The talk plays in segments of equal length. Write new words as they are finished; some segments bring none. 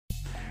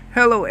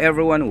Hello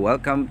everyone,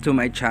 welcome to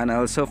my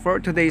channel. So for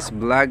today's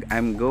vlog,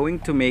 I'm going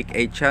to make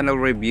a channel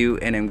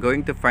review and I'm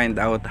going to find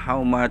out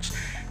how much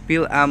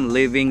Fil-am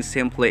living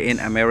simply in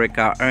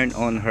America earned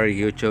on her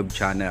YouTube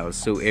channel.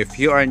 So if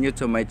you are new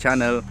to my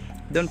channel,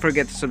 don't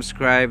forget to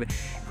subscribe,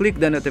 click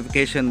the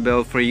notification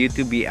bell for you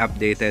to be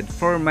updated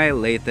for my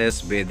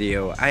latest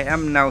video. I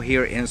am now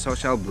here in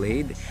Social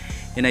Blade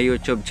in a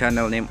YouTube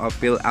channel named of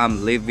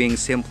Fil-am living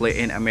simply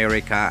in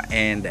America,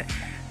 and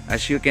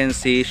as you can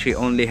see, she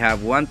only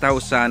have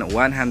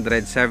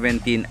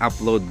 1,117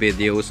 upload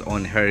videos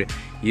on her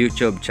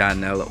YouTube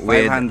channel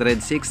with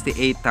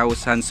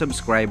 568,000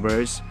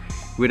 subscribers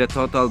with a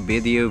total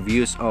video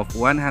views of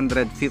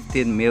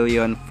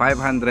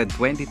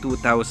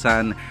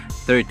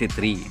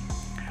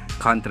 115,522,033.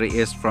 Country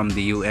is from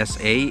the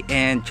USA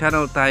and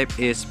channel type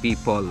is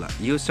people.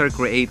 User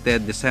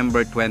created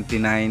December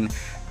 29,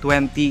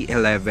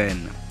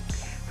 2011.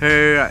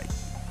 Her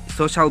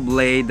Social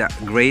Blade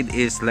grade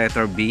is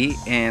letter B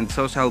and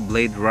Social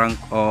Blade rank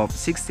of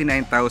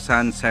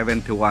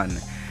 69,071,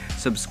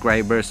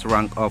 subscribers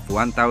rank of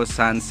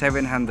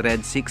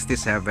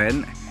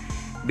 1,767,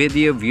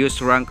 video views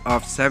rank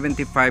of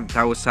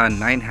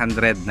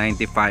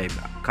 75,995,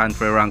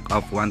 country rank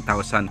of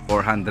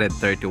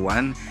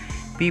 1,431,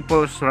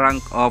 people's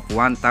rank of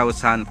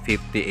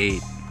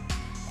 1,058.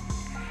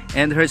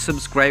 And her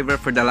subscriber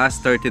for the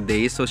last 30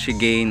 days, so she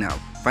gained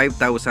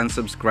 5,000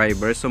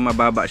 subscribers, so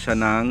mababa siya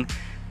ng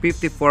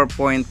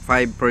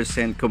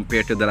 54.5%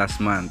 compared to the last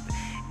month.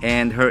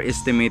 And her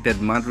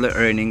estimated monthly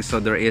earnings,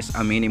 so there is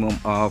a minimum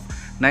of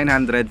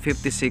 $956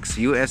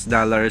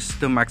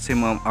 to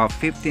maximum of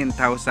 $15,300.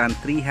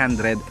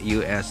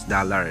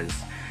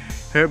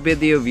 Her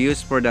video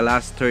views for the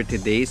last 30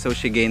 days, so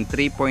she gained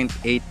 3.8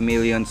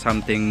 million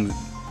something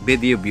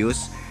video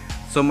views,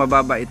 so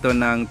mababa ito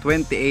ng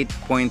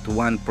 28.1%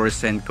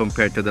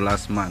 compared to the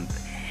last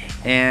month.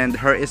 And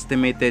her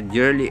estimated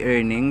yearly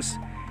earnings,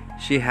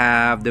 she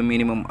have the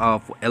minimum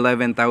of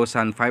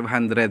 $11,500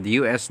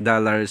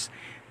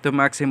 to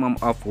maximum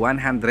of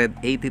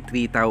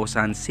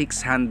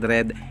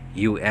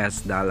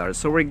 $183,600.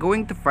 So we're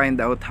going to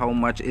find out how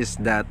much is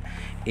that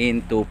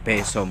into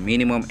peso,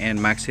 minimum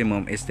and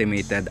maximum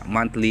estimated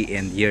monthly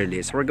and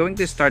yearly. So we're going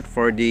to start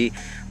for the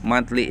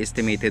monthly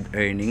estimated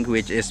earning,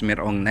 which is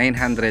merong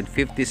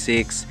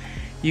 $956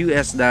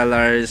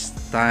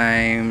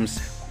 times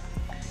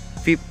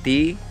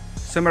 50.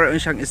 So meron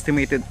siyang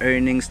estimated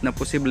earnings na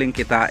posibleng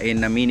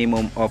kitain na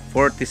minimum of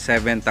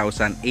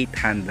 47,800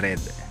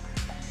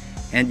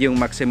 and yung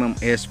maximum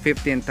is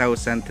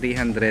 $15,300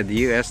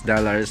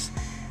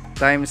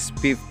 times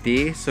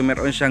 50. So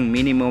meron siyang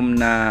minimum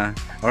na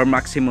or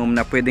maximum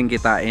na pwedeng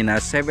kitain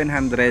na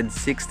 765,000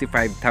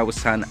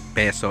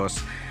 pesos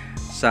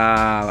sa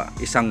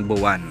isang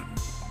buwan.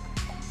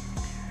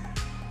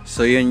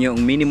 So yun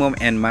yung minimum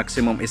and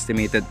maximum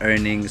estimated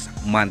earnings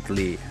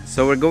monthly.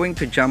 So we're going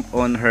to jump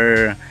on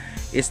her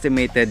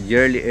estimated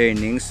yearly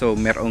earnings. So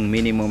merong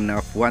minimum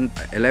na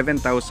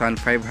 $11,500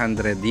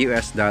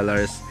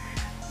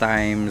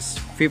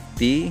 times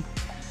 50.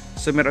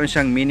 So meron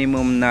siyang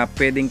minimum na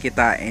pwedeng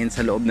kitain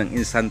sa loob ng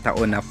isang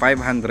taon na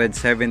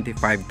 575,000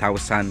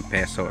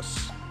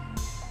 pesos.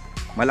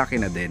 Malaki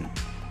na din.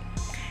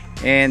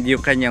 And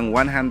yung kanyang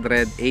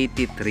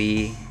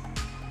 $183,600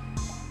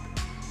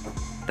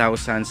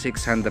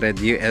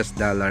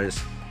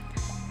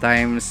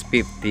 times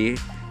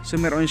 50. So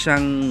meron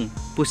siyang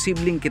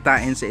posibleng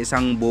kitain sa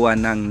isang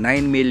buwan ng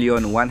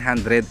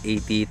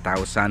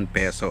 9,180,000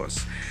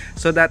 pesos.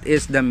 So that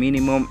is the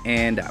minimum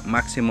and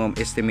maximum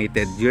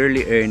estimated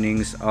yearly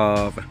earnings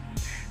of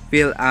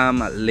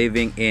Fil-am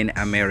living in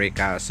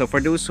America. So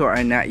for those who are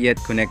not yet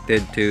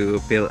connected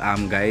to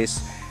Fil-am,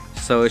 guys,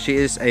 so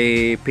she is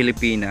a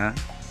Filipina,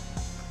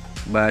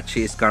 but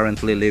she is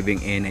currently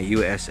living in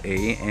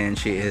USA and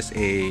she is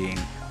a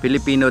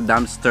Filipino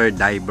dumpster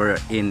diver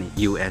in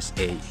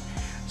USA.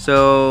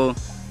 So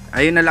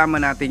ayun,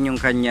 nalaman natin yung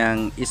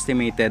kanyang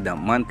estimated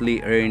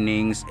monthly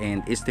earnings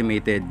and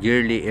estimated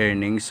yearly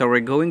earnings. So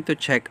we're going to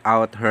check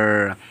out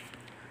her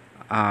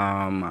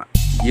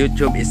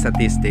YouTube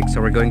statistics.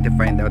 So we're going to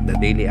find out the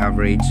daily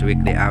average,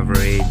 weekly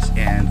average,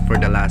 and for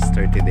the last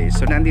 30 days.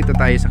 So nandito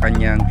tayo sa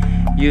kanyang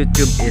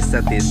YouTube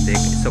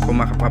statistics. So kung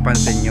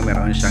makapapansin nyo,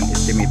 meron siyang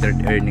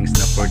estimated earnings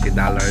na $40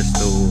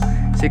 to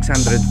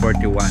 $641,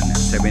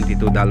 $72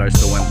 to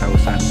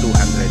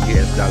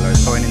 $1,200,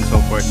 so on and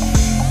so forth.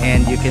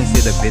 And you can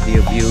see the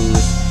video views,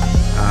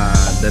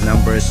 the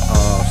numbers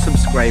of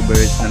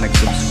subscribers na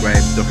nag-subscribe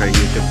to her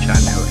YouTube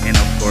channel, and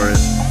of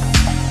course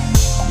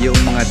yung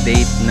mga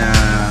date na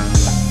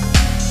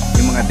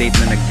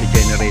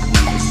nag-generate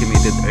ng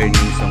estimated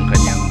earnings ng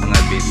kanyang mga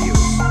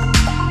videos.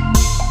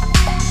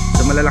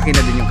 So malalaki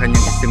na din yung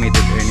kanyang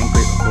estimated earning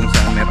kung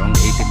saan merong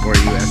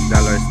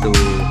 $84 to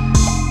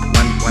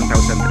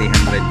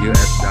 $1,300,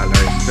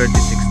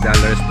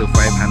 $36 to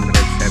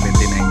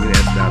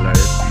 $579,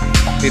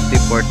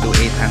 $54 to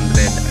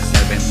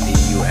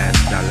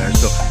 $870.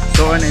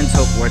 So on and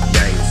so forth,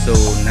 guys. So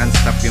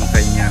non-stop yung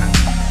kanyang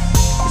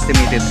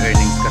estimated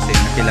earnings kasi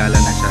nakilala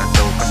na siya.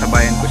 So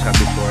kasabayan ko siya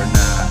before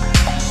na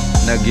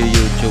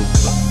nag-YouTube,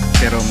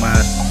 pero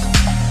mas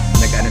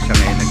nag-ano siya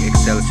ngayon,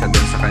 nag-excel siya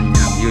doon sa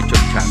kanyang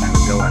YouTube channel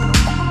gawa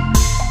nung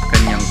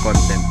kanyang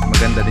content.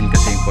 Maganda din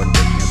kasi yung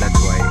content niya, that's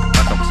why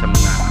patok sa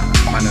mga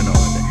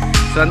manonood.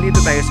 So andito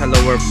tayo sa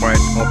lower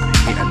part of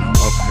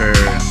her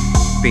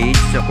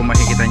page. So kung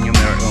makikita nyo,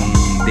 mayroong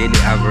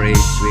daily average,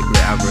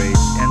 weekly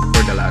average, and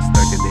for the last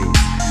 30 days.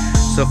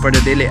 So for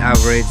the daily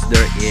average,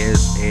 there is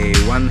a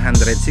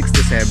 167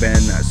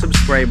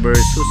 subscribers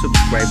who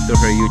subscribe to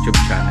her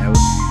YouTube channel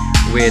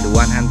with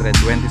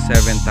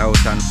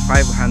 127,528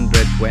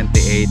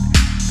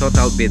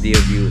 total video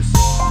views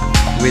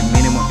with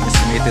minimum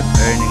estimated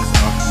earnings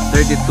of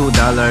 $32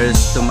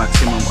 to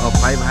maximum of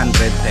 $510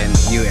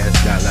 US.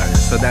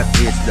 So that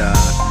is the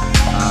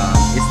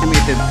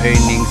estimated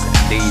earnings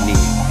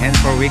daily. And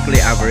for weekly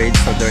average,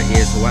 so there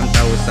is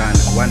 1,100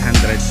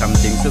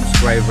 something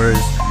subscribers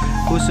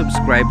who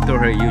subscribe to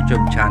her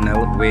YouTube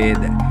channel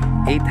with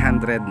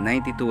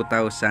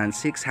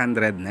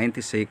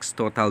 892,696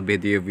 total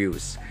video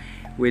views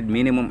with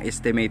minimum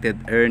estimated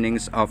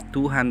earnings of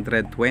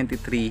 $223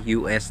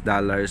 US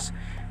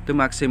to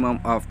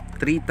maximum of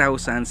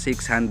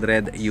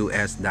 $3,600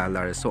 US.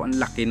 So ang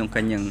laki nung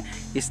kanyang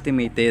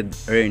estimated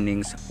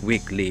earnings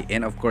weekly,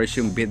 and of course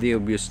yung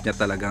video views niya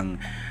talagang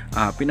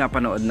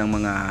pinapanood ng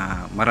mga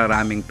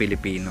mararaming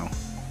Pilipino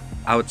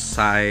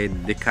outside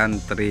the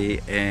country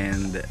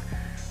and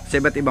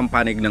sa iba't ibang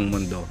panig ng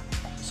mundo.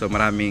 So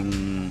maraming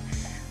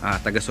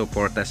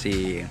taga-suporta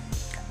si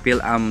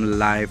Fil-am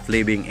life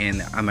living in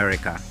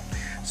America.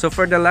 So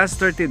for the last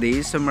 30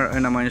 days, so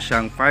meron naman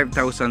siyang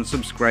 5,000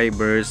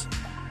 subscribers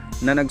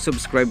na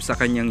nag-subscribe sa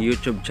kanyang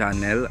YouTube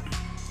channel.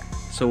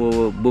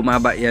 So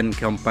bumaba yan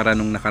kumpara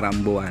nung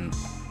nakaraang buwan.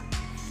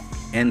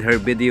 And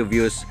her video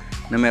views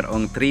na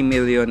merong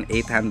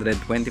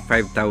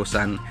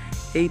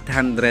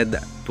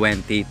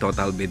 3,825,820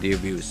 total video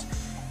views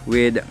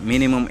with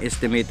minimum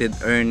estimated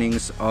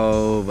earnings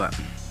of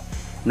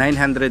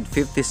 $956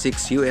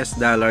 US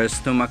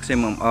to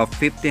maximum of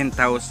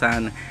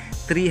 $15,300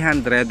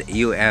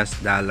 US.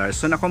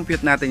 So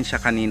na-compute natin siya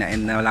kanina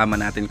and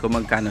nalaman natin kung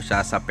magkano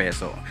siya sa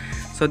peso.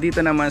 So dito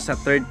naman sa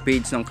third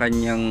page ng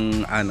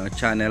kanyang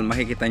channel,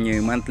 makikita nyo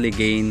yung monthly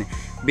gain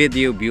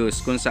video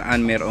views kung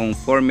saan merong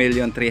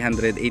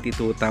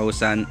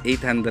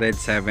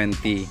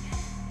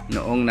 4,382,870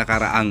 noong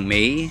nakaraang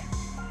May.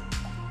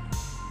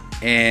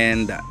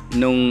 And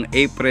nung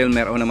April,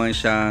 meron naman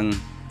siyang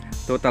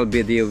total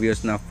video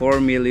views na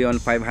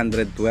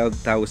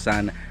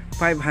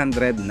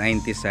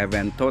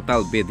 4,512,597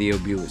 total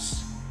video views.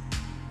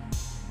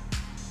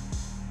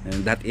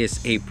 And that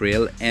is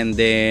April. And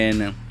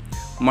then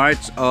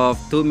March of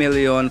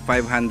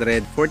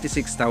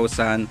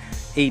 2,546,087.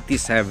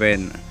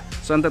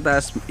 So ang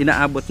tataas,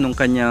 inaabot nung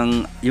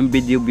kanyang, yung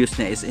video views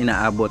niya is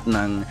inaabot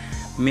ng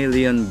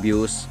million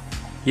views.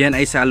 Yan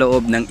ay sa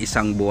loob ng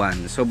isang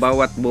buwan. So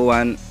bawat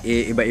buwan,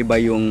 iba-iba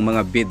yung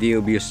mga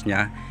video views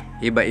niya,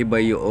 iba-iba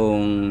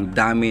yung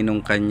dami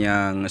ng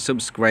kanyang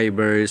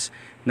subscribers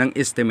ng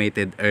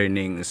estimated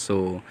earnings.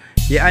 So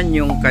yan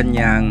yung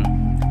kanyang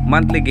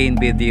monthly gain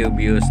video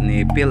views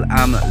ni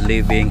Fil-am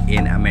living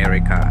in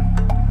America.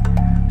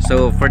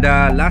 So for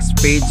the last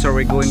page, so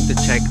we're going to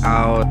check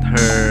out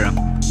her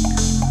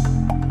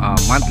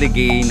monthly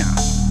gain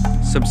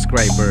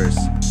subscribers.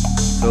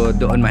 So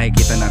doon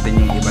makikita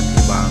natin yung iba't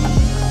ibang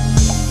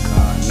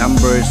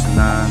numbers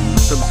ng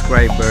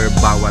subscriber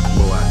bawat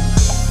buwan.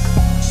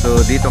 So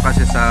dito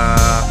kasi sa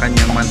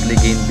kanyang monthly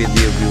gain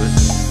video views,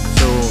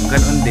 so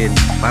ganoon din,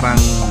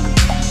 parang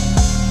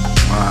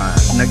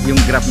yung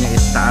graph niya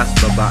is taas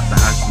baba,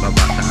 taas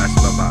baba, taas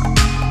baba.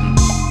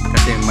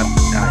 Kasi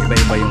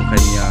iba-iba yung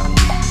kanyang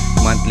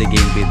monthly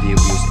gain video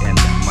views and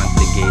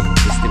monthly gain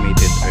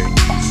estimated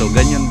earnings. So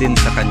ganyan din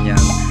sa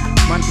kanyang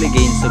monthly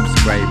gain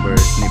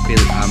subscribers ni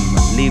Fil-am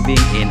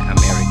living in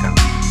America.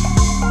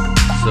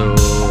 So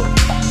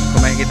kung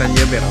makikita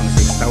niyo, merong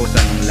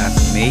 6,000 last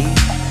May,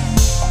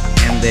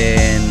 and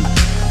then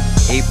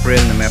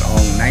April na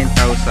merong 9,000,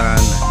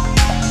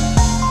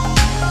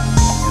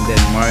 and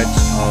then March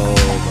of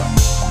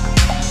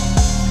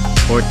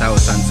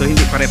 4,000. So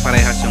hindi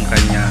pare-parehas yung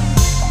kanyang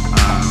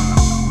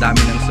dami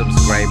ng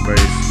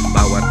subscribers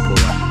bawat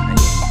buwan.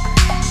 Ayun.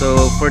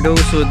 So for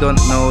those who don't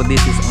know,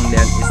 this is only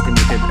an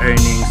estimated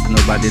earnings.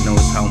 Nobody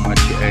knows how much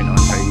she earn on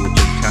her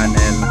YouTube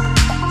channel.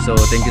 So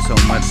thank you so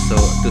much. So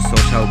to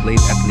Social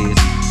Blade, at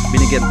least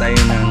binigyan tayo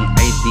ng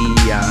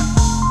idea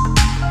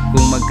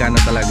kung magkano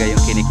talaga yung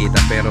kinikita,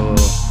 pero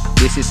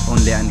this is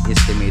only an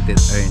estimated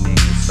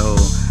earnings. So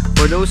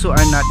for those who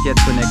are not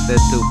yet connected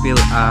to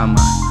Fil-am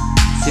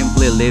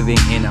simply living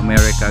in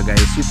America,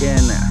 guys, you can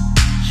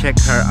check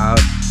her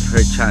out,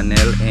 her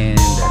channel, and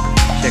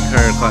check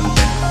her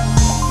content.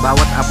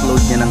 Bawat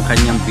upload niya ng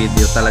kanyang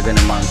video talaga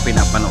namang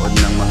pinapanood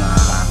ng mga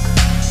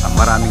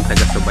maraming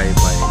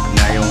taga-subaybay,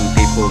 na yung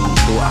tipong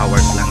 2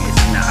 hours lang is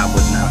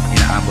inaabot na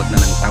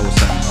ng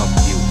 1,000 of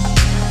views.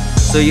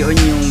 So yun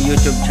yung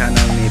YouTube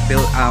channel ni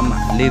Fil-am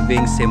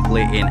living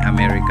simply in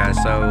America.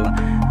 So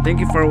thank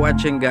you for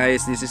watching,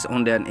 guys. This is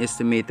only an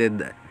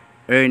estimated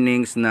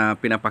earnings na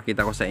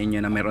pinapakita ko sa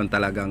inyo na meron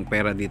talagang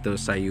pera dito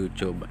sa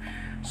YouTube.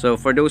 So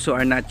for those who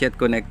are not yet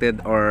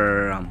connected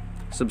or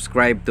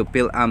subscribe to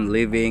Fil-am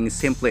Living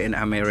Simply in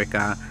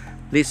America,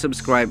 please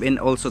subscribe and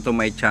also to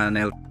my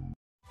channel.